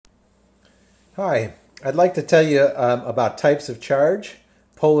Hi, I'd like to tell you about types of charge,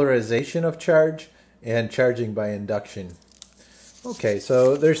 polarization of charge, and charging by induction. Okay,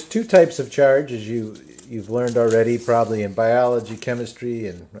 so there's two types of charge, as you've learned already, probably in biology, chemistry,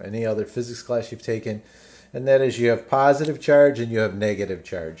 and any other physics class you've taken, and that is you have positive charge and you have negative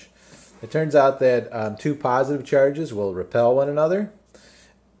charge. It turns out that two positive charges will repel one another,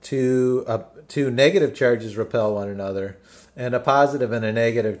 two negative charges repel one another, and a positive and a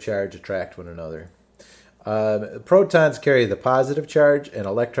negative charge attract one another. Protons carry the positive charge and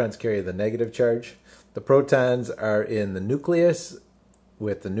electrons carry the negative charge. The protons are in the nucleus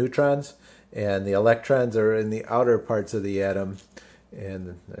with the neutrons, and the electrons are in the outer parts of the atom,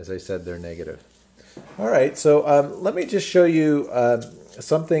 and as I said, they're negative. All right, so let me just show you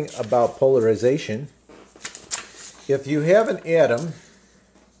something about polarization. If you have an atom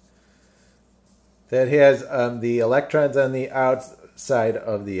that has the electrons on the outside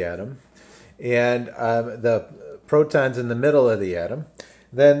of the atom and the protons in the middle of the atom,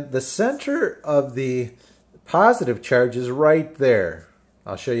 then the center of the positive charge is right there.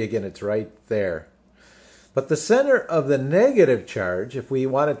 I'll show you again, it's right there. But the center of the negative charge, if we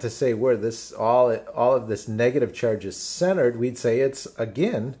wanted to say where this all of this negative charge is centered, we'd say it's,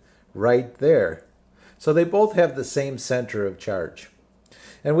 again, right there. So they both have the same center of charge.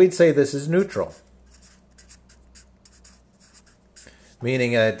 And we'd say this is neutral,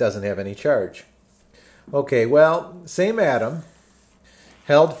 meaning it doesn't have any charge. Okay, well, same atom,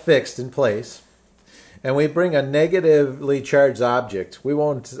 held fixed in place, and we bring a negatively charged object. We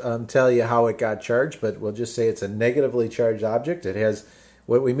won't tell you how it got charged, but we'll just say it's a negatively charged object. It has,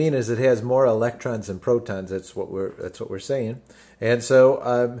 what we mean is it has more electrons than protons. That's what we're saying. And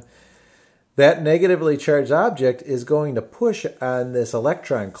so that negatively charged object is going to push on this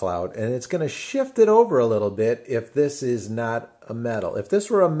electron cloud, and it's going to shift it over a little bit if this is not a metal. If this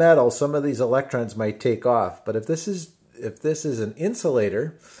were a metal, some of these electrons might take off. But if this is an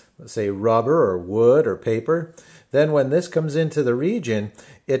insulator, let's say rubber or wood or paper, then when this comes into the region,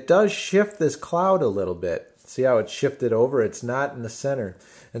 it does shift this cloud a little bit. See how it's shifted over? It's not in the center.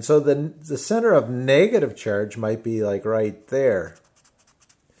 And so the center of negative charge might be like right there.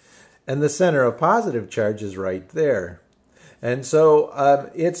 And the center of positive charge is right there. And so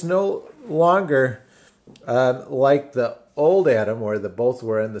it's no longer like the old atom where both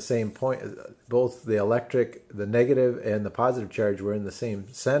were in the same point, both the negative and the positive charge were in the same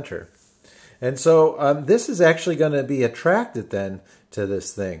center. And so this is actually going to be attracted then to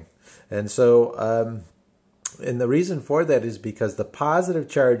this thing. And so, and the reason for that is because the positive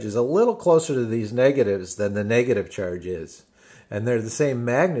charge is a little closer to these negatives than the negative charge is. And they're the same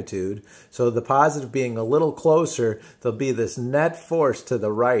magnitude, so the positive being a little closer, there'll be this net force to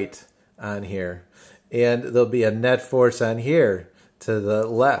the right on here. And there'll be a net force on here to the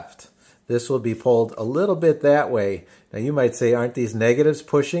left. This will be pulled a little bit that way. Now you might say, aren't these negatives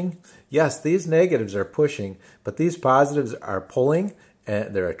pushing? Yes, these negatives are pushing, but these positives are pulling,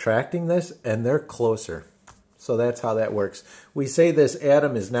 and they're attracting this, and they're closer. So that's how that works. We say this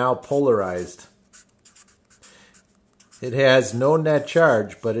atom is now polarized. It has no net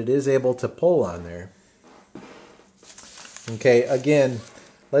charge, but it is able to pull on there. Okay, again,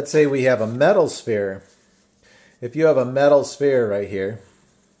 let's say we have a metal sphere. If you have a metal sphere right here,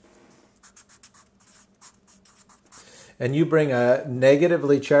 and you bring a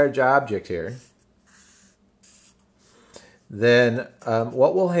negatively charged object here, then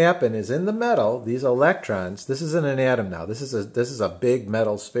what will happen is in the metal, these electrons, this isn't an atom now, this is a big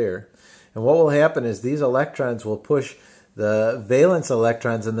metal sphere, and what will happen is these electrons will push the valence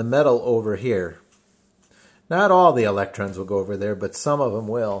electrons in the metal over here. Not all the electrons will go over there, but some of them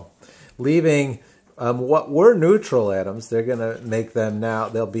will, leaving what were neutral atoms. They're going to make them now,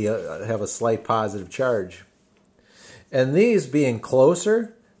 they'll have a slight positive charge. And these being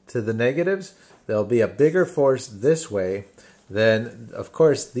closer to the negatives, there'll be a bigger force this way. Then, of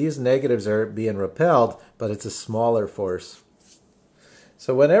course, these negatives are being repelled, but it's a smaller force.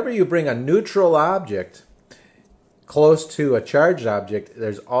 So whenever you bring a neutral object close to a charged object,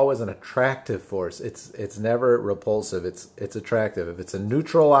 there's always an attractive force. It's never repulsive. It's attractive. If it's a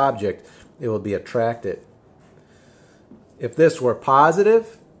neutral object, it will be attracted. If this were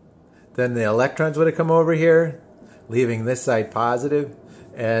positive, then the electrons would have come over here, leaving this side positive,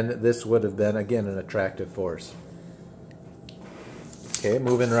 and this would have been, again, an attractive force. Okay,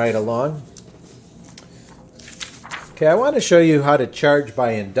 moving right along. Okay, I want to show you how to charge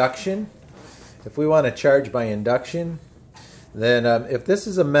by induction. If we want to charge by induction, then if this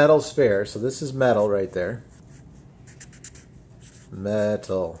is a metal sphere, so this is metal right there,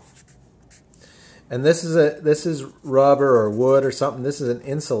 metal, and this is rubber or wood or something. This is an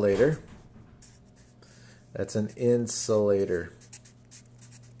insulator. That's an insulator.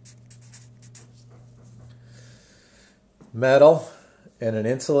 Metal and an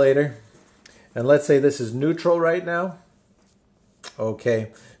insulator. And let's say this is neutral right now.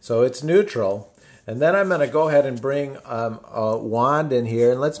 Okay, so it's neutral. And then I'm going to go ahead and bring a wand in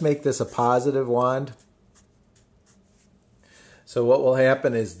here. And let's make this a positive wand. So what will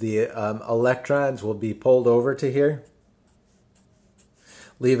happen is the electrons will be pulled over to here,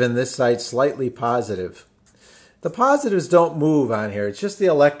 leaving this side slightly positive. The positives don't move on here. It's just the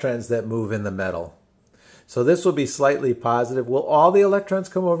electrons that move in the metal. So this will be slightly positive. Will all the electrons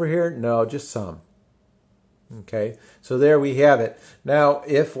come over here? No, just some. Okay, so there we have it. Now,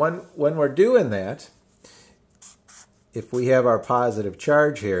 if when we're doing that, if we have our positive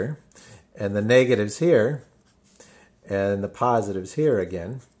charge here, and the negatives here, and the positives here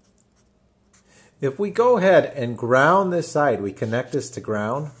again, if we go ahead and ground this side, we connect this to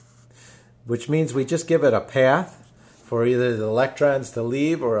ground, which means we just give it a path for either the electrons to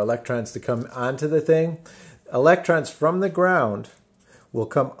leave or electrons to come onto the thing. Electrons from the ground will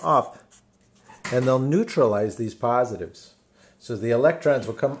come up and they'll neutralize these positives. So the electrons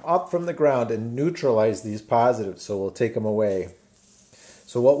will come up from the ground and neutralize these positives, so we'll take them away.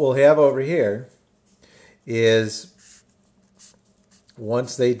 So what we'll have over here is,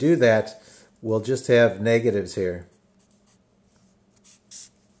 once they do that, we'll just have negatives here.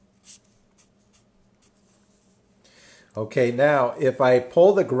 Okay, now if I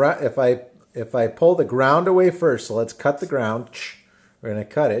pull the ground away first, so let's cut the ground. We're going to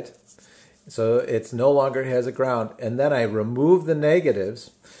cut it so it's no longer has a ground, and then I remove the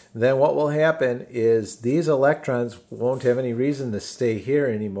negatives. Then what will happen is these electrons won't have any reason to stay here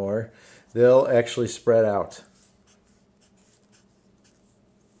anymore. They'll actually spread out.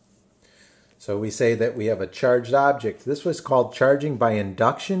 So we say that we have a charged object. This was called charging by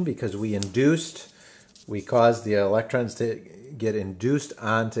induction because we caused the electrons to get induced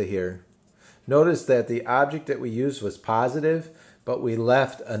onto here. Notice that the object that we used was positive, but we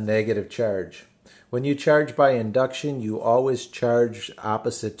left a negative charge. When you charge by induction, you always charge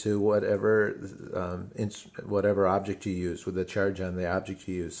opposite to whatever object you use, with the charge on the object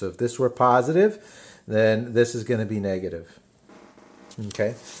you use. So if this were positive, then this is going to be negative.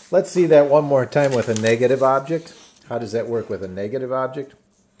 Okay, let's see that one more time with a negative object. How does that work with a negative object?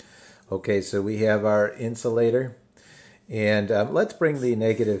 Okay, so we have our insulator, and let's bring the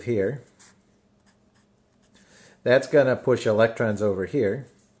negative here. That's going to push electrons over here,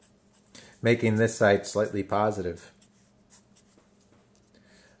 making this side slightly positive.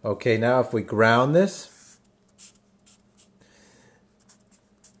 Okay, now if we ground this,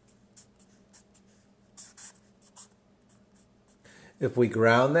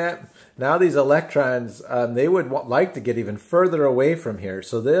 now these electrons, they would like to get even further away from here,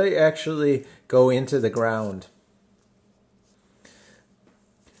 so they actually go into the ground.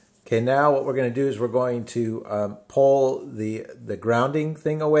 Okay, now what we're going to do is we're going to pull the grounding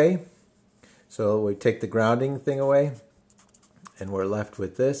thing away. So we take the grounding thing away, and we're left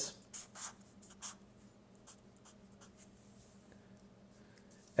with this.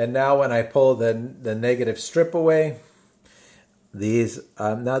 And now when I pull the negative strip away,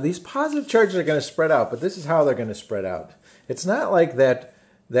 now these positive charges are going to spread out, but this is how they're going to spread out. It's not like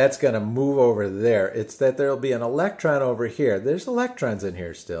that's going to move over there. It's that there will be an electron over here. There's electrons in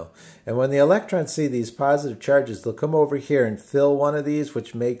here still. And when the electrons see these positive charges, they'll come over here and fill one of these,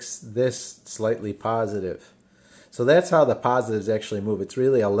 which makes this slightly positive. So that's how the positives actually move. It's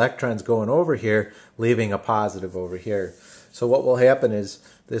really electrons going over here, leaving a positive over here. So what will happen is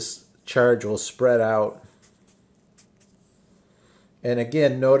this charge will spread out. And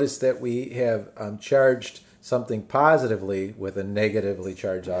again, notice that we have charged something positively with a negatively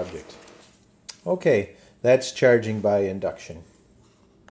charged object. Okay, that's charging by induction.